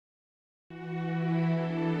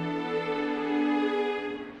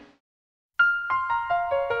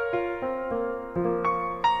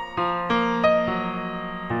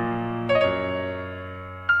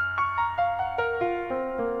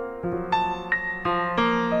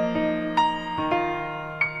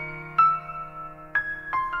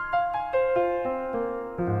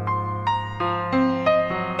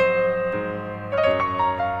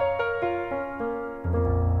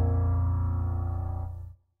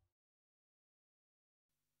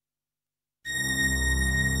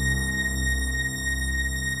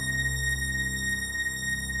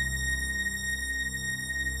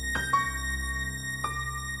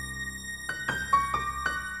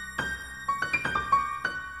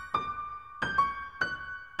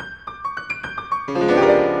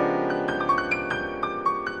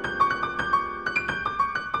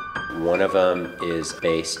One of them is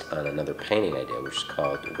based on another painting I did, which is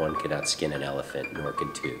called One Cannot Skin an Elephant, Nor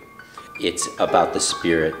Can Two. It's about the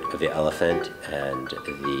spirit of the elephant and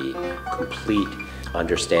the complete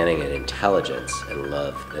understanding and intelligence and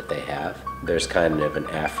love that they have. There's kind of an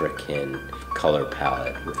African color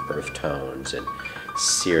palette with earth tones and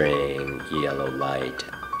searing yellow light.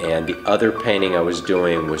 And the other painting I was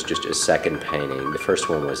doing was just a second painting. The first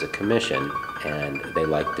one was a commission, and they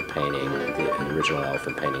liked the painting, the original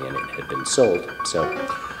elephant painting, and it had been sold. So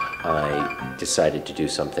I decided to do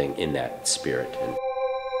something in that spirit.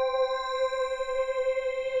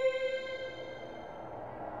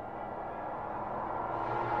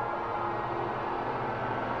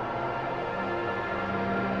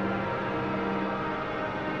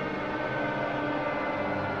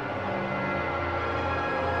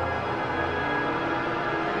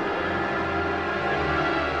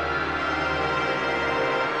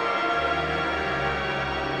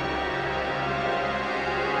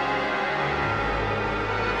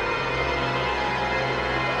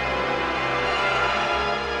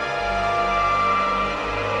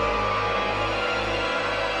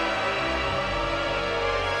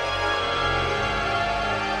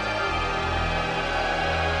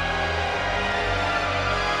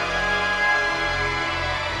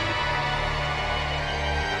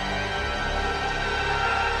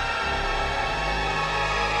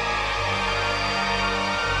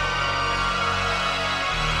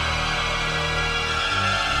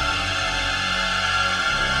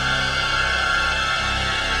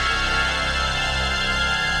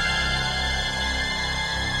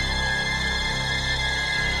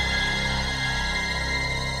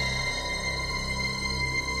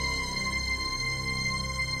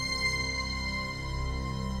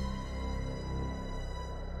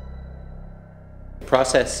 The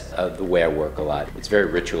process of the way I work a lot, it's very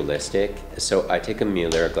ritualistic. So I take a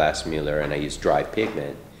Mueller, a glass Mueller, and I use dry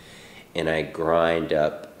pigment, and I grind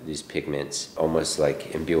up these pigments, almost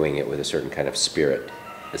like imbuing it with a certain kind of spirit,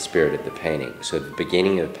 the spirit of the painting. So at the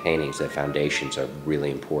beginning of the paintings, the foundations are really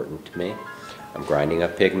important to me. I'm grinding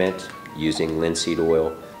up pigment, using linseed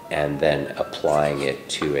oil, and then applying it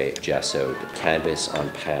to a gessoed canvas on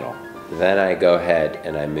panel. Then I go ahead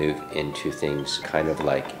and I move into things kind of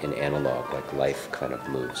like in analog, like life kind of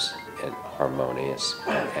moves and harmonious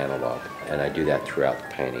and analog. And I do that throughout the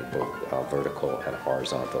painting, both vertical and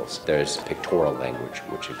horizontals. There's pictorial language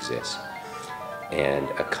which exists. And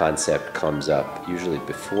a concept comes up usually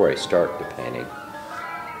before I start the painting,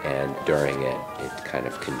 and during it, it kind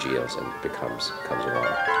of congeals and comes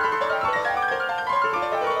along.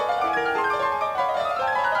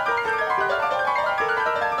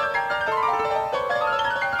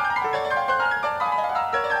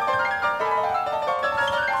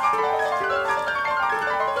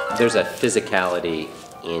 There's a physicality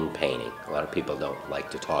in painting. A lot of people don't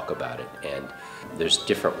like to talk about it, and there's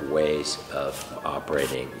different ways of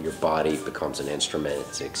operating. Your body becomes an instrument.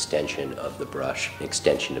 It's an extension of the brush, an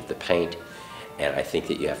extension of the paint, and I think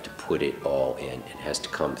that you have to put it all in. It has to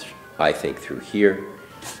come, I think, through here,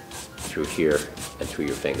 and through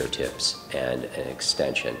your fingertips, and an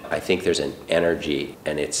extension. I think there's an energy,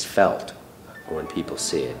 and it's felt when people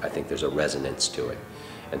see it. I think there's a resonance to it,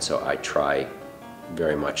 and so I try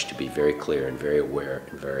very much to be very clear and very aware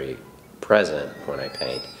and very present when I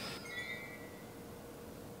paint.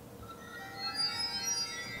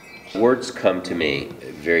 Words come to me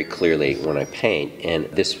very clearly when I paint, and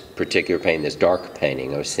this particular painting, this dark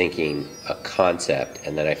painting, I was thinking a concept,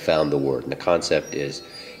 and then I found the word, and the concept is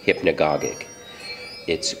hypnagogic.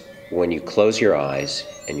 It's when you close your eyes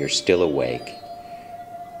and you're still awake,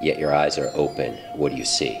 yet your eyes are open, what do you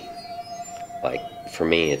see? Like, for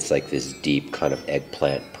me, it's like this deep kind of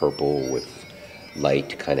eggplant purple with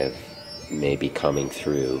light kind of maybe coming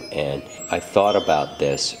through. And I thought about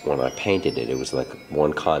this when I painted it. It was like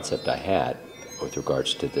one concept I had with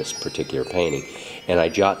regards to this particular painting. And I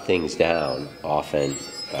jot things down, often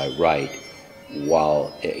I write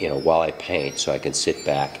while I paint, so I can sit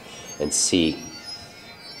back and see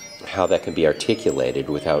how that can be articulated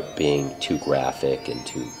without being too graphic and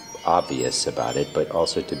too obvious about it, but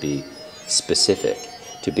also to be specific,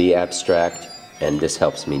 to be abstract, and this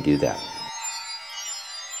helps me do that.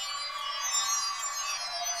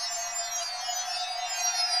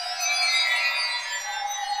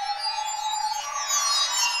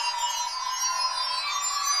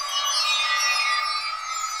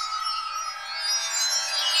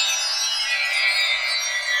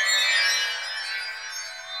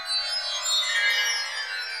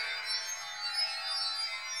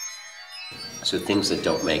 So things that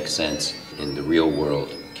don't make sense in the real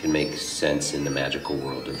world can make sense in the magical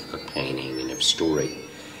world of painting and of story.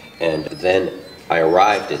 And then I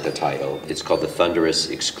arrived at the title. It's called The Thunderous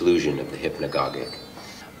Exclusion of the Hypnagogic.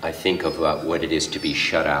 I think about what it is to be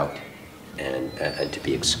shut out and to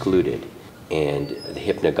be excluded. And the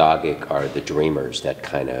hypnagogic are the dreamers, that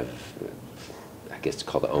kind of, I guess it's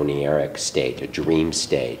called the onieric state, a dream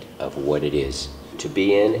state of what it is to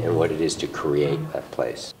be in and what it is to create that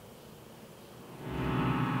place.